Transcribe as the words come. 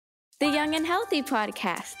the Young and Healthy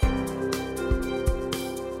podcast.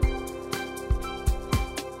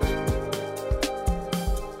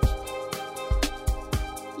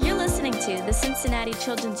 You're listening to the Cincinnati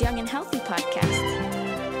Children's Young and Healthy podcast.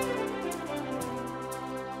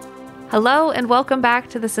 Hello, and welcome back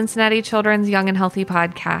to the Cincinnati Children's Young and Healthy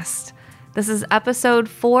podcast. This is episode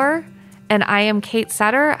 4, and I am Kate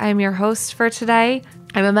Sutter. I'm your host for today.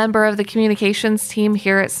 I'm a member of the communications team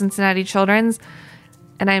here at Cincinnati Children's,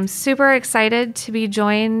 and I'm super excited to be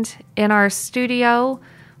joined in our studio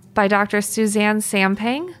by Dr. Suzanne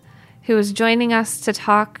Sampang, who is joining us to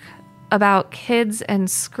talk about kids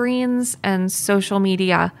and screens and social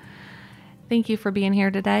media. Thank you for being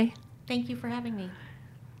here today. Thank you for having me.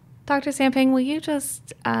 Dr. Sampang, will you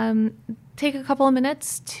just take a couple of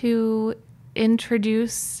minutes to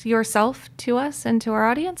introduce yourself to us and to our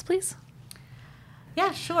audience, please?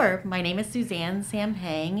 Yeah, sure. My name is Suzanne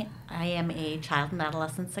Sampang. I am a child and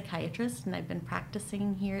adolescent psychiatrist, and I've been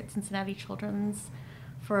practicing here at Cincinnati Children's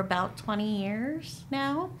for about 20 years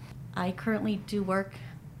now. I currently do work.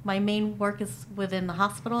 My main work is within the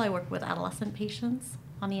hospital. I work with adolescent patients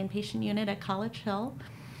on the inpatient unit at College Hill.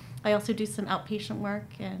 I also do some outpatient work,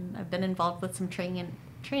 and I've been involved with some training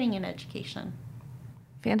and education.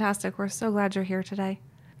 Fantastic. We're so glad you're here today.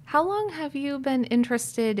 How long have you been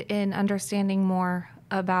interested in understanding more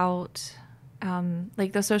about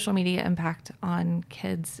the social media impact on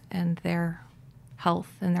kids and their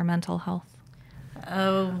health and their mental health?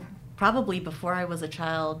 Oh, probably before I was a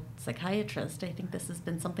child psychiatrist. I think this has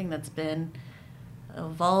been something that's been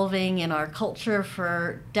evolving in our culture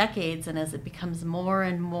for decades, and as it becomes more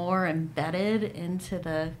and more embedded into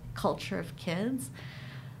the culture of kids,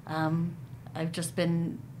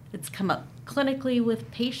 it's come up clinically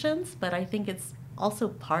with patients, but I think it's also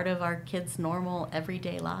part of our kids' normal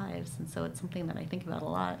everyday lives, and so it's something that I think about a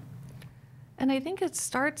lot. And I think it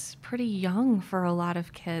starts pretty young for a lot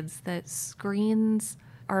of kids, that screens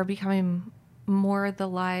are becoming more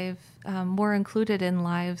included in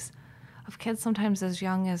lives of kids, sometimes as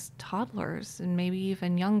young as toddlers and maybe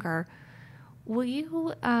even younger. Will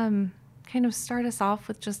you kind of start us off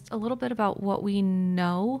with just a little bit about what we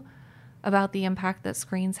know about the impact that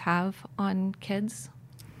screens have on kids?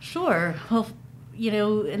 Sure. Well,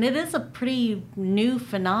 and it is a pretty new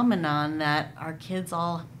phenomenon that our kids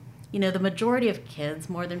all, the majority of kids,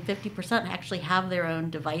 more than 50%, actually have their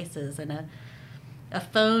own devices. And a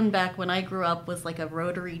phone back when I grew up was like a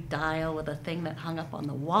rotary dial with a thing that hung up on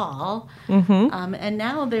the wall. Mm-hmm. And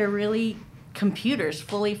now they're really computers,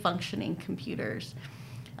 fully functioning computers.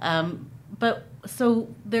 But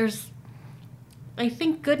so there's, I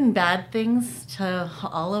think, good and bad things to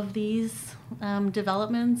all of these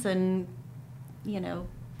developments, and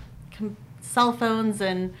cell phones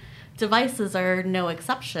and devices are no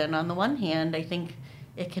exception. On the one hand, I think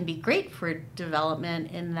it can be great for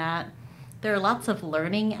development in that there are lots of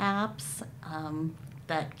learning apps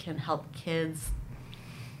that can help kids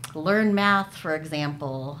learn math, for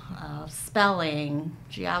example, spelling,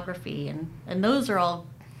 geography, and those are all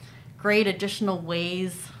great additional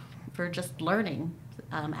ways for just learning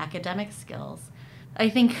academic skills. I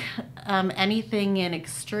think anything in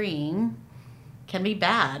extreme can be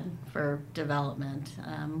bad for development.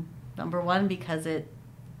 Number one, because it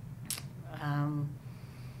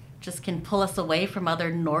just can pull us away from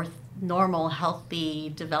other normal,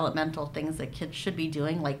 healthy developmental things that kids should be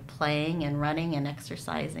doing, like playing and running and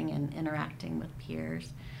exercising and interacting with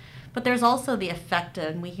peers. But there's also the effect of,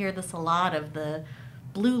 and we hear this a lot, of the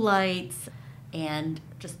blue lights and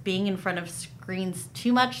just being in front of screens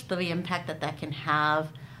too much, the impact that can have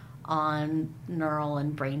on neural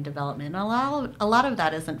and brain development. A lot of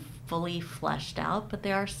that isn't fully fleshed out, but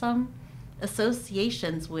there are some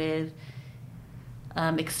associations with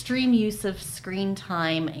extreme use of screen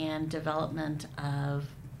time and development of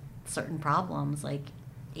certain problems like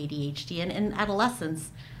ADHD. And in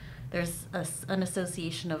adolescence, there's an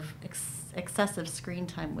association of excessive screen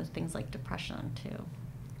time with things like depression too.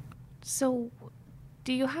 So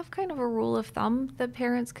do you have kind of a rule of thumb that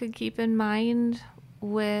parents could keep in mind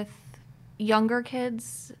with younger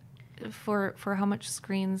kids for how much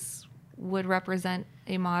screens would represent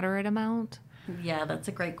a moderate amount? Yeah, that's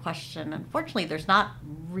a great question. Unfortunately, there's not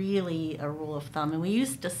really a rule of thumb. And we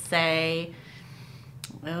used to say,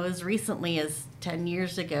 as recently as 10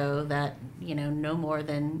 years ago, that, no more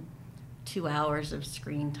than 2 hours of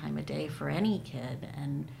screen time a day for any kid.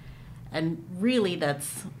 And really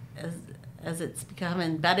that's, as it's become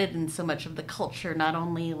embedded in so much of the culture, not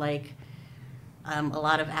only like a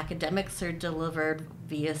lot of academics are delivered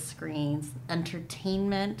via screens,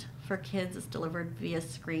 entertainment for kids is delivered via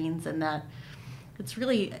screens, and that it's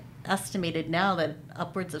really estimated now that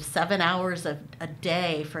upwards of 7 hours a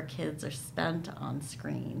day for kids are spent on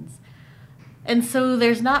screens. And so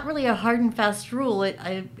there's not really a hard and fast rule.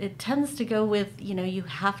 It tends to go with, you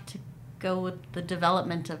have to go with the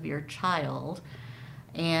development of your child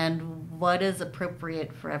and what is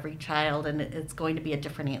appropriate for every child, and it's going to be a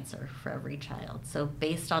different answer for every child. So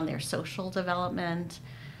based on their social development,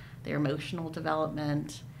 their emotional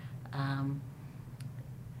development,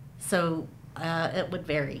 it would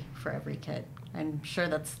vary for every kid. I'm sure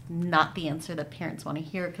that's not the answer that parents want to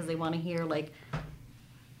hear, because they want to hear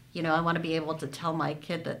I want to be able to tell my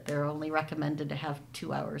kid that they're only recommended to have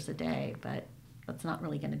 2 hours a day, but that's not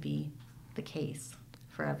really going to be the case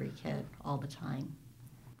for every kid all the time.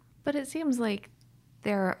 But it seems like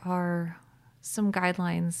there are some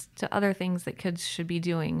guidelines to other things that kids should be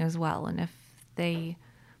doing as well. And if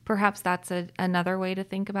perhaps that's another way to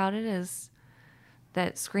think about it, is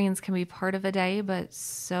that screens can be part of a day, but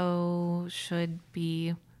so should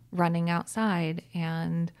be running outside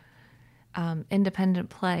and independent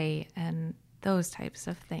play and those types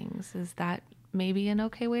of things. Is that maybe an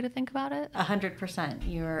okay way to think about it? 100%.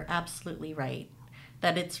 You're absolutely right.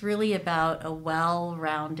 That it's really about a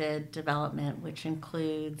well-rounded development, which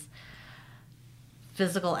includes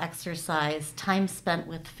physical exercise, time spent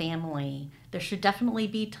with family. There should definitely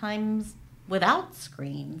be times without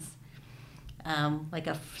screens, like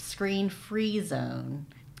a screen-free zone.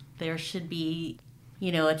 There should be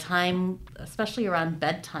a time, especially around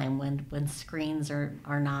bedtime, when screens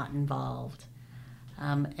are not involved.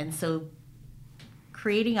 And so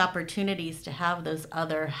creating opportunities to have those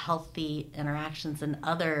other healthy interactions and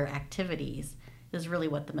other activities is really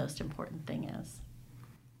what the most important thing is.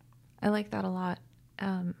 I like that a lot.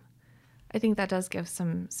 I think that does give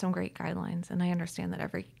some great guidelines, and I understand that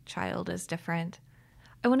every child is different.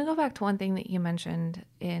 I want to go back to one thing that you mentioned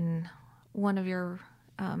in one of your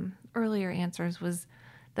earlier answers, was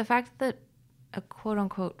the fact that a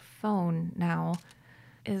quote-unquote phone now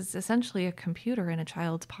is essentially a computer in a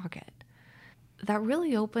child's pocket. That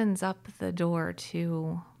really opens up the door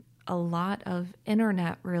to a lot of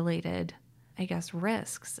internet-related,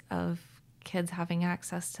 risks of kids having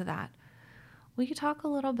access to that. Will you talk a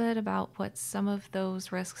little bit about what some of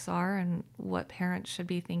those risks are and what parents should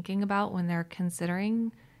be thinking about when they're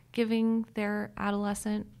considering giving their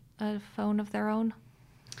adolescent a phone of their own?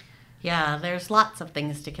 Yeah, there's lots of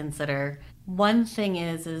things to consider. One thing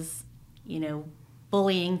is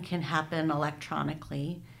bullying can happen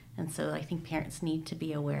electronically, and so I think parents need to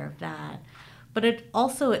be aware of that. But it's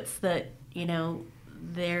that,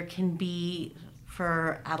 there can be,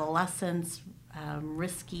 for adolescents,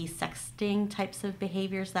 risky sexting types of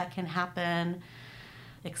behaviors that can happen,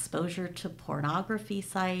 exposure to pornography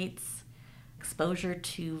sites, exposure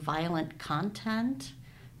to violent content,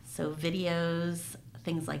 so videos,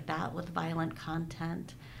 things like that with violent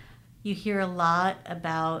content. You hear a lot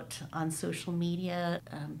about, on social media,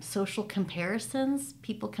 social comparisons,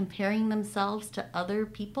 people comparing themselves to other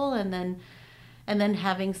people, and then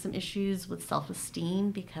having some issues with self-esteem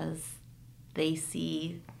because they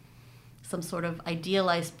see some sort of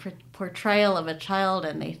idealized portrayal of a child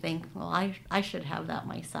and they think, well, I should have that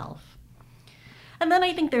myself. And then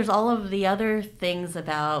I think there's all of the other things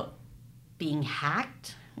about being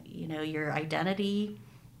hacked, your identity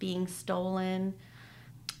being stolen.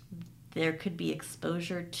 There could be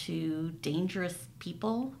exposure to dangerous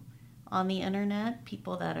people on the internet,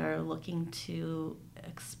 people that are looking to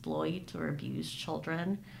exploit or abuse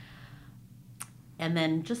children. And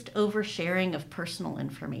then just oversharing of personal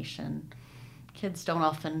information. Kids don't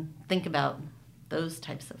often think about those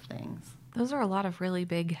types of things. Those are a lot of really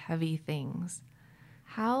big, heavy things.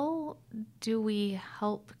 How do we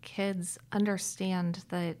help kids understand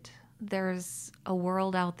that there's a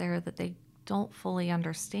world out there that they don't fully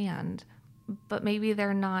understand, but maybe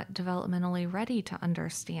they're not developmentally ready to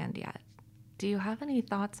understand yet? Do you have any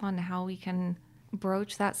thoughts on how we can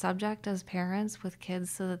broach that subject as parents with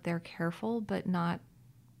kids so that they're careful but not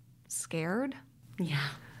scared? Yeah,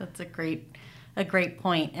 that's a great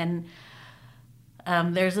point. And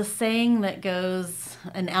there's a saying that goes,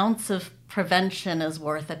 an ounce of prevention is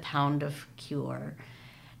worth a pound of cure.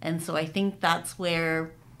 And so I think that's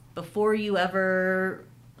where, before you ever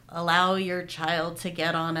allow your child to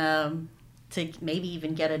get on to maybe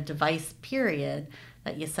even get a device, period,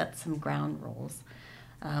 that you set some ground rules.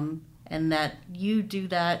 And that you do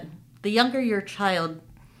that, the younger your child,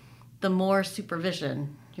 the more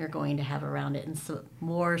supervision you're going to have around it, and so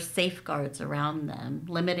more safeguards around them,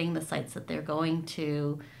 limiting the sites that they're going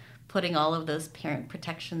to, putting all of those parent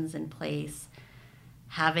protections in place,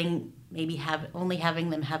 having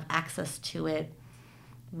them have access to it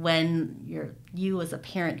when you as a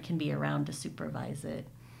parent can be around to supervise it.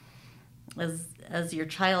 As your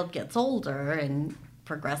child gets older and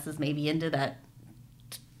progresses maybe into that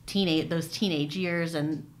those teenage years,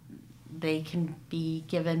 and they can be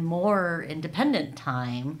given more independent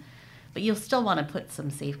time, but you'll still want to put some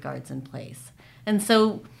safeguards in place. And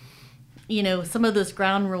so, some of those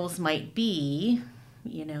ground rules might be,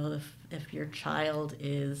 if your child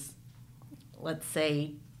is, let's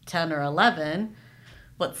say, 10 or 11,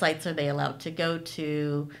 what sites are they allowed to go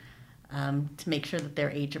to make sure that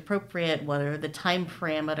they're age appropriate? What are the time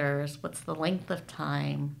parameters? What's the length of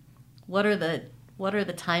time? What are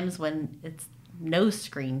the times when it's no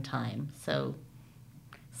screen time? So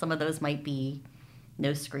some of those might be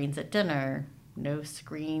no screens at dinner, no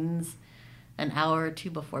screens an hour or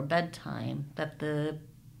two before bedtime, that the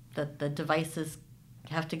devices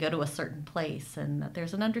have to go to a certain place, and that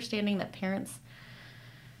there's an understanding that parents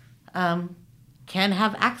can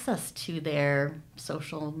have access to their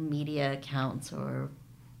social media accounts or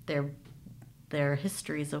their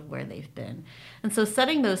histories of where they've been. And so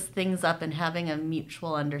setting those things up and having a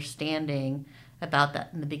mutual understanding about that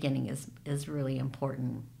in the beginning is really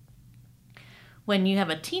important. When you have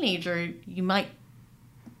a teenager, you might,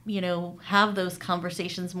 have those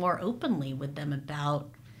conversations more openly with them about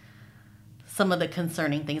some of the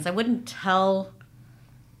concerning things. I wouldn't tell,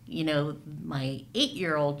 my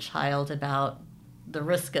 8-year-old child about the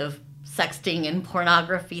risk of sexting and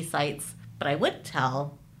pornography sites, but I would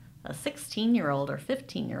tell a 16-year-old or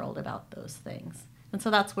 15-year-old about those things. And so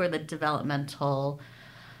that's where the developmental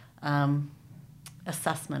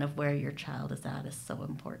assessment of where your child is at is so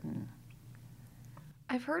important.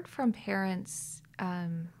 I've heard from parents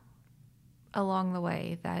along the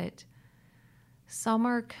way that some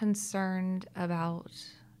are concerned about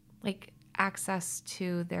access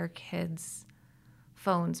to their kids'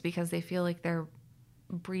 phones because they feel like they're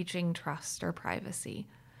breaching trust or privacy.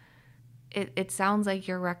 It sounds like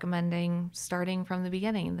you're recommending starting from the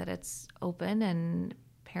beginning, that it's open and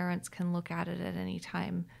parents can look at it at any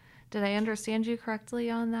time. Did I understand you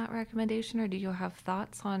correctly on that recommendation, or do you have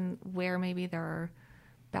thoughts on where maybe there are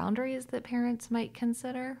boundaries that parents might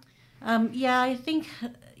consider? I think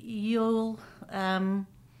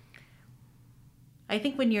I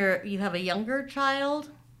think when you have a younger child,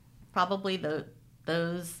 probably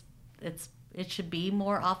it should be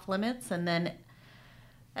more off limits, and then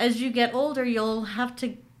as you get older, you'll have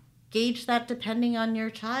to gauge that depending on your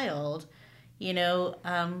child.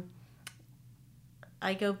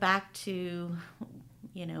 I go back to,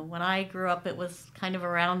 when I grew up, it was kind of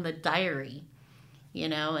around the diary,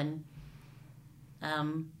 and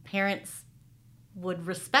parents would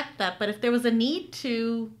respect that. But if there was a need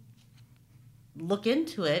to look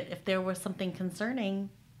into it, if there was something concerning,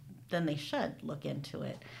 then they should look into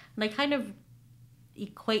it. And I kind of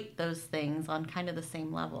equate those things on kind of the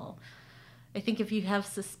same level. I think if you have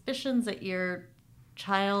suspicions that your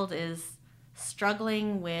child is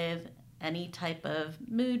struggling with any type of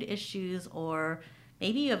mood issues, or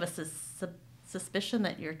maybe you have a suspicion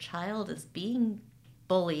that your child is being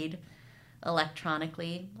bullied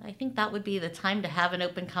electronically, I think that would be the time to have an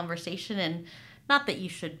open conversation. And not that you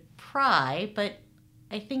should pry, but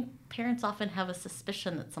I think parents often have a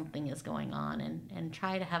suspicion that something is going on, and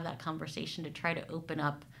try to have that conversation to try to open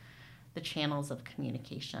up the channels of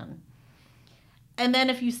communication. And then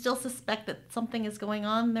if you still suspect that something is going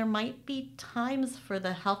on, there might be times for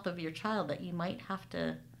the health of your child that you might have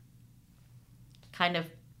to kind of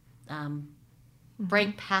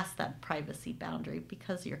break past that privacy boundary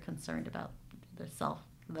because you're concerned about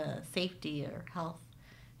the safety or health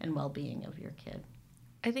and well-being of your kid.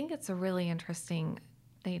 I think it's a really interesting,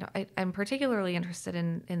 I'm particularly interested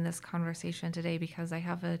in this conversation today because I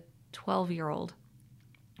have a 12-year-old.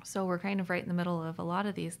 So we're kind of right in the middle of a lot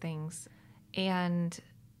of these things. And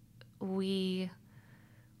we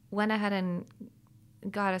went ahead and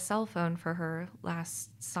got a cell phone for her last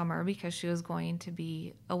summer because she was going to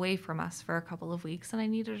be away from us for a couple of weeks, and I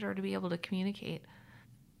needed her to be able to communicate.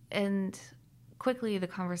 And quickly the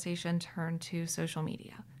conversation turned to social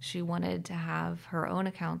media. She wanted to have her own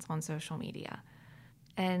accounts on social media.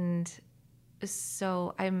 And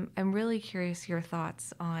so I'm really curious your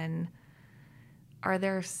thoughts on, are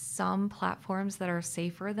there some platforms that are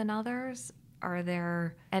safer than others? Are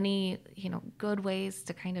there any, good ways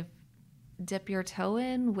to kind of dip your toe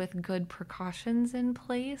in with good precautions in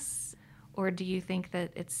place? Or do you think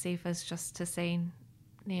that it's safest just to say,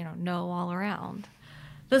 no all around?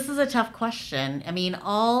 This is a tough question. I mean,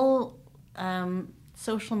 all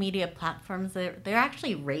social media platforms, they're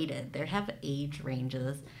actually rated. They have age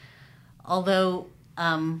ranges. Although,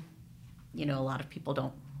 a lot of people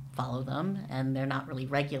don't follow them, and they're not really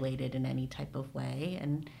regulated in any type of way.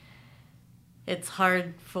 And it's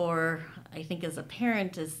hard for, I think, as a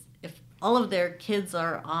parent, is if all of their kids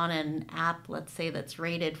are on an app, let's say, that's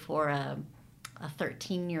rated for a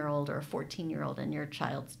 13-year-old or a 14-year-old, and your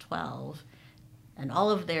child's 12, and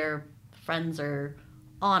all of their friends are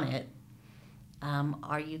on it,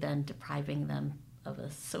 are you then depriving them of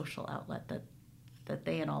a social outlet that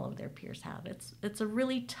they and all of their peers have? It's a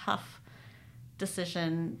really tough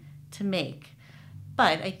decision to make.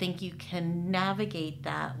 But I think you can navigate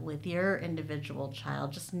that with your individual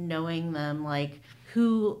child, just knowing them, like,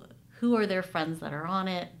 who are their friends that are on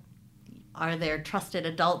it? Are there trusted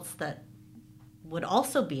adults that would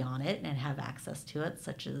also be on it and have access to it,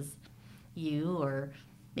 such as you, or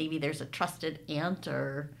maybe there's a trusted aunt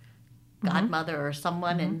or godmother or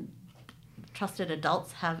someone, and trusted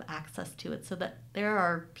adults have access to it, so that there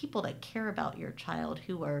are people that care about your child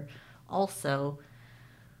who are also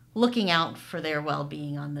looking out for their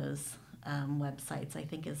well-being on those websites, I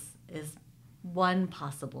think is one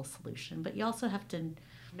possible solution. But you also have to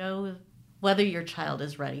know whether your child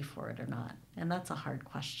is ready for it or not. And that's a hard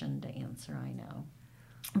question to answer, I know.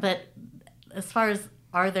 But as far as,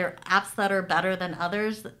 are there apps that are better than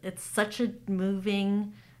others? It's such a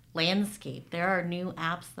moving landscape. There are new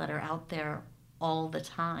apps that are out there all the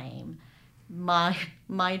time. My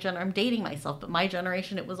I'm dating myself, but my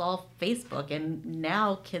generation, it was all Facebook, and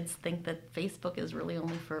now kids think that Facebook is really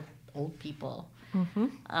only for old people.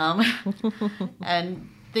 And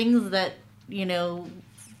things that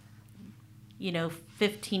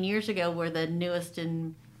 15 years ago were the newest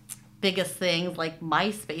and biggest things, like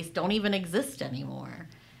MySpace, don't even exist anymore.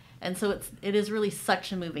 And so it is really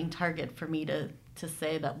such a moving target for me to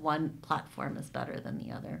say that one platform is better than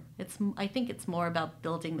the other. I think it's more about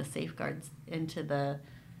building the safeguards into the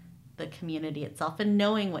community itself, and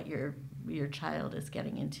knowing what your child is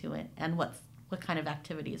getting into it, and what kind of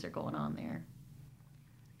activities are going on there.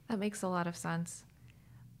 That makes a lot of sense.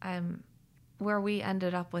 Where we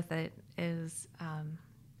ended up with it is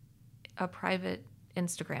a private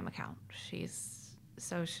Instagram account.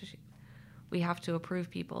 We have to approve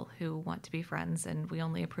people who want to be friends, and we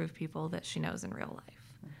only approve people that she knows in real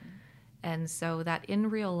life. And so that in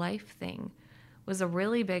real life thing was a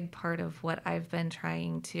really big part of what I've been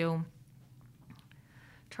trying to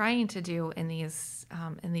do in these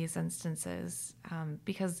instances,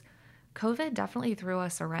 because COVID definitely threw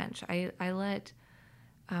us a wrench. I let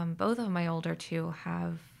both of my older two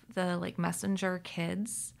have the messenger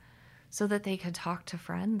kids so that they could talk to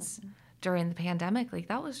friends during the pandemic.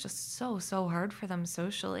 That was just so hard for them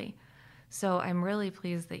socially. So I'm really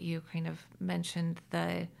pleased that you kind of mentioned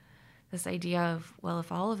this idea of, well,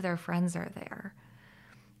 if all of their friends are there,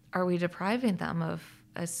 are we depriving them of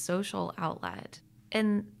a social outlet?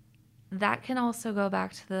 And that can also go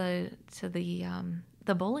back to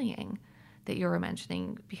the bullying that you were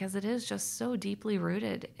mentioning, because it is just so deeply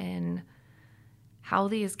rooted in how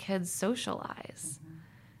these kids socialize.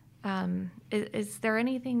 Is there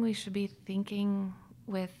anything we should be thinking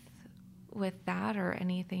with that, or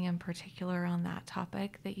anything in particular on that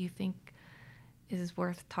topic that you think is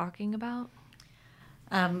worth talking about?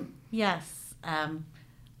 Yes.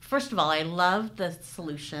 First of all, I love the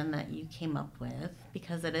solution that you came up with,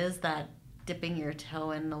 because it is that dipping your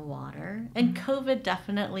toe in the water. And COVID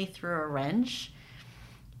definitely threw a wrench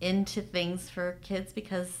into things for kids,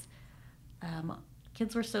 because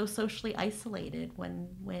kids were so socially isolated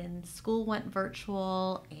when school went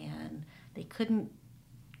virtual, and they couldn't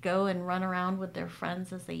go and run around with their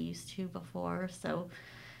friends as they used to before. So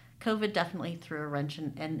COVID definitely threw a wrench,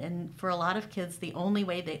 and for a lot of kids, the only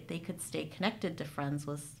way that they could stay connected to friends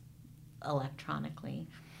was electronically.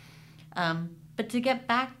 But to get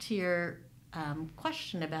back to your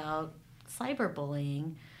question about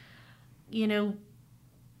cyberbullying,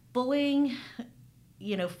 bullying,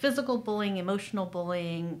 physical bullying, emotional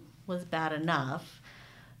bullying was bad enough.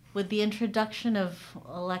 With the introduction of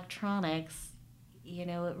electronics,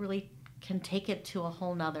 it really can take it to a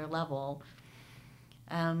whole nother level.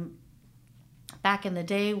 Back in the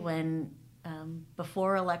day when,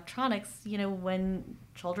 before electronics, when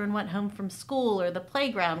children went home from school or the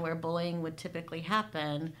playground where bullying would typically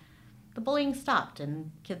happen, the bullying stopped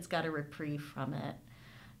and kids got a reprieve from it.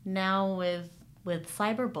 Now with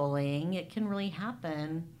cyberbullying, it can really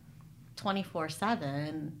happen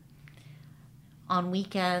 24/7 on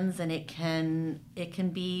weekends, and it can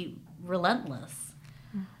be relentless.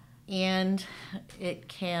 And it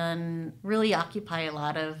can really occupy a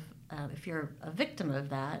lot of, if you're a victim of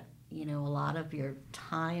that, a lot of your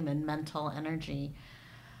time and mental energy.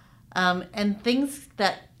 And things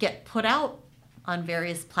that get put out on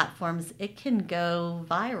various platforms, it can go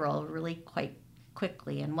viral really quite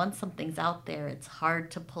quickly. And once something's out there, it's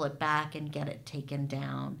hard to pull it back and get it taken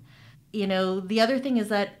down. The other thing is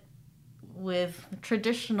that with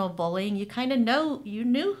traditional bullying, you kind of you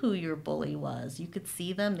knew who your bully was. You could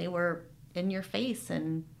see them, they were in your face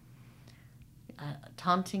and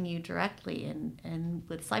taunting you directly. And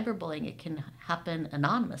with cyberbullying, it can happen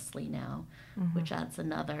anonymously now, which adds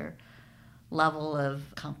another level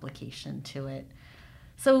of complication to it.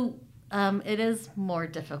 So it is more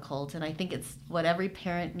difficult, and I think it's what every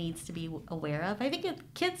parent needs to be aware of. I think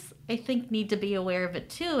kids need to be aware of it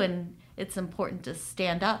too, and it's important to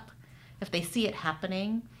stand up if they see it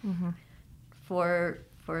happening. For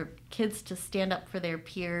kids to stand up for their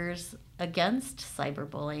peers against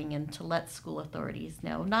cyberbullying and to let school authorities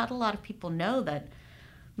know. Not a lot of people know that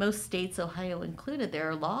most states, Ohio included, there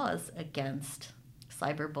are laws against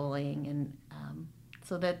cyberbullying, and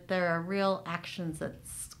so that there are real actions that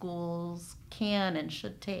schools can and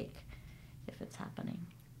should take if it's happening.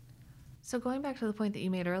 So going back to the point that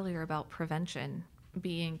you made earlier about prevention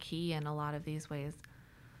being key in a lot of these ways,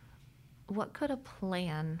 what could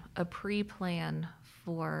a pre-plan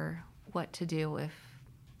for what to do if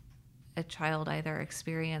a child either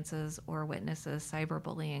experiences or witnesses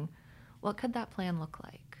cyberbullying, what could that plan look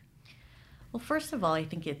like? Well, first of all, I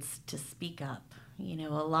think it's to speak up. A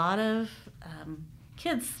lot of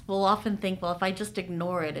kids will often think, well, if I just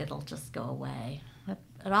ignore it, it'll just go away.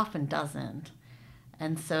 It often doesn't.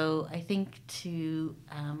 And so I think to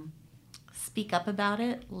speak up about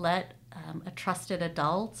it, let a trusted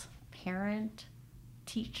adult, parent,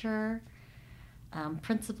 teacher,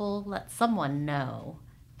 principal, let someone know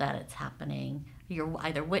that it's happening. You're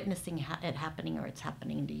either witnessing it happening or it's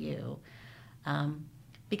happening to you.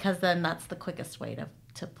 Because then that's the quickest way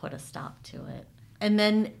to put a stop to it. And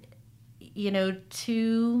then,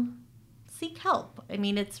 to seek help. I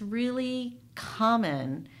mean, it's really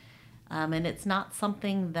common, and it's not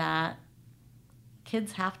something that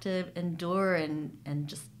kids have to endure and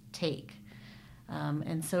just take.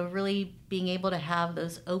 And so really being able to have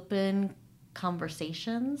those open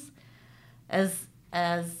conversations as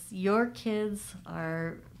your kids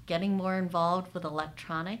are getting more involved with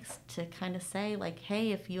electronics, to kind of say, like,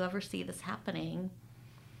 hey, if you ever see this happening,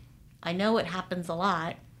 I know it happens a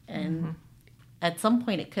lot, and at some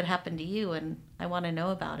point it could happen to you, and I want to know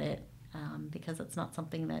about it, because it's not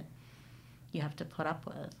something that you have to put up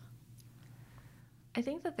with. I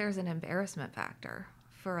think that there's an embarrassment factor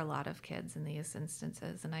for a lot of kids in these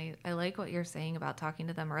instances, and I like what you're saying about talking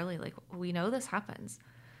to them early. Like, we know this happens.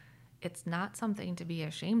 It's not something to be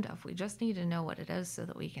ashamed of. We just need to know what it is so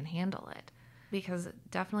that we can handle it. Because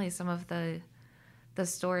definitely some of the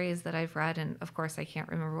stories that I've read, and of course I can't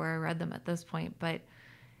remember where I read them at this point, but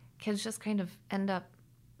kids just kind of end up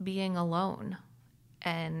being alone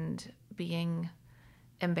and being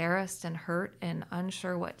embarrassed and hurt and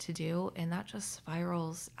unsure what to do, and that just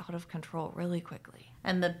spirals out of control really quickly.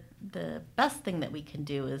 And the best thing that we can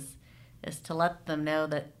do is to let them know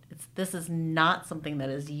that this is not something that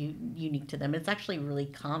is unique to them. It's actually really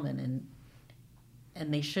common,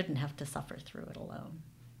 and they shouldn't have to suffer through it alone.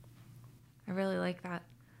 I really like that.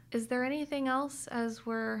 Is there anything else as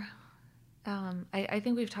we're... I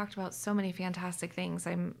think we've talked about so many fantastic things.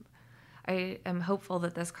 I am hopeful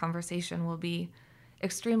that this conversation will be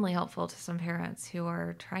extremely helpful to some parents who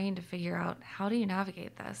are trying to figure out, how do you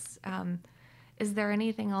navigate this? Is there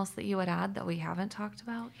anything else that you would add that we haven't talked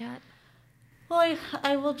about yet? Well,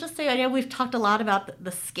 I will just say, I know we've talked a lot about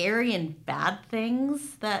the scary and bad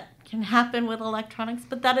things that can happen with electronics,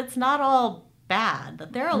 but that it's not all bad,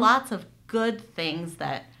 that there are lots of good things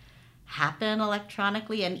that happen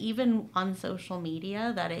electronically and even on social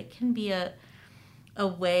media, that it can be a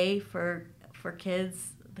way for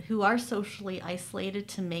kids who are socially isolated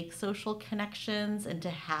to make social connections and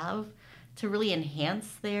to really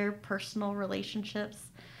enhance their personal relationships.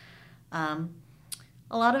 A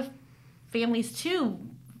lot of families too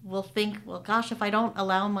will think, well, gosh, if I don't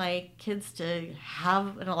allow my kids to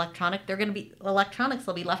have an electronic, electronics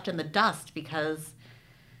will be left in the dust, because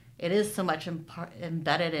it is so much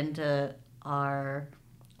embedded into our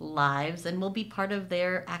lives and will be part of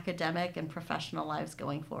their academic and professional lives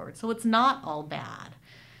going forward. So it's not all bad,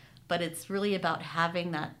 but it's really about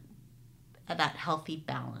having that healthy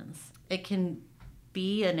balance. It can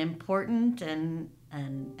be an important and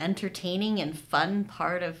entertaining and fun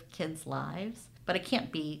part of kids' lives, but it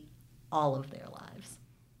can't be all of their lives.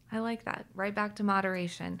 I like that. Right back to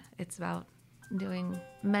moderation. It's about doing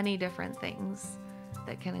many different things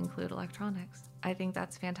that can include electronics. I think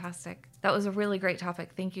that's fantastic. That was a really great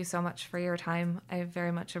topic. Thank you so much for your time. I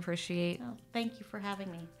very much appreciate. Oh, thank you for having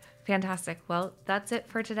me. Fantastic. Well, that's it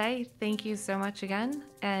for today. Thank you so much again.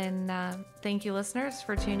 And thank you, listeners,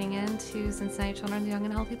 for tuning in to Cincinnati Children's Young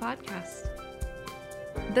and Healthy Podcast.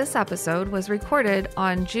 This episode was recorded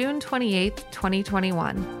on June 28th,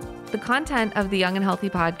 2021. The content of the Young and Healthy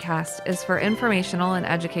Podcast is for informational and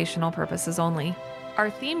educational purposes only. Our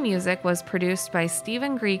theme music was produced by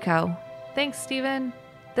Stephen Grieco. Thanks, Stephen.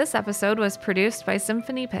 This episode was produced by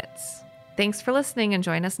Symphony Pits. Thanks for listening and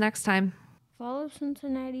join us next time. Follow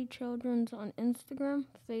Cincinnati Children's on Instagram,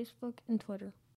 Facebook, and Twitter.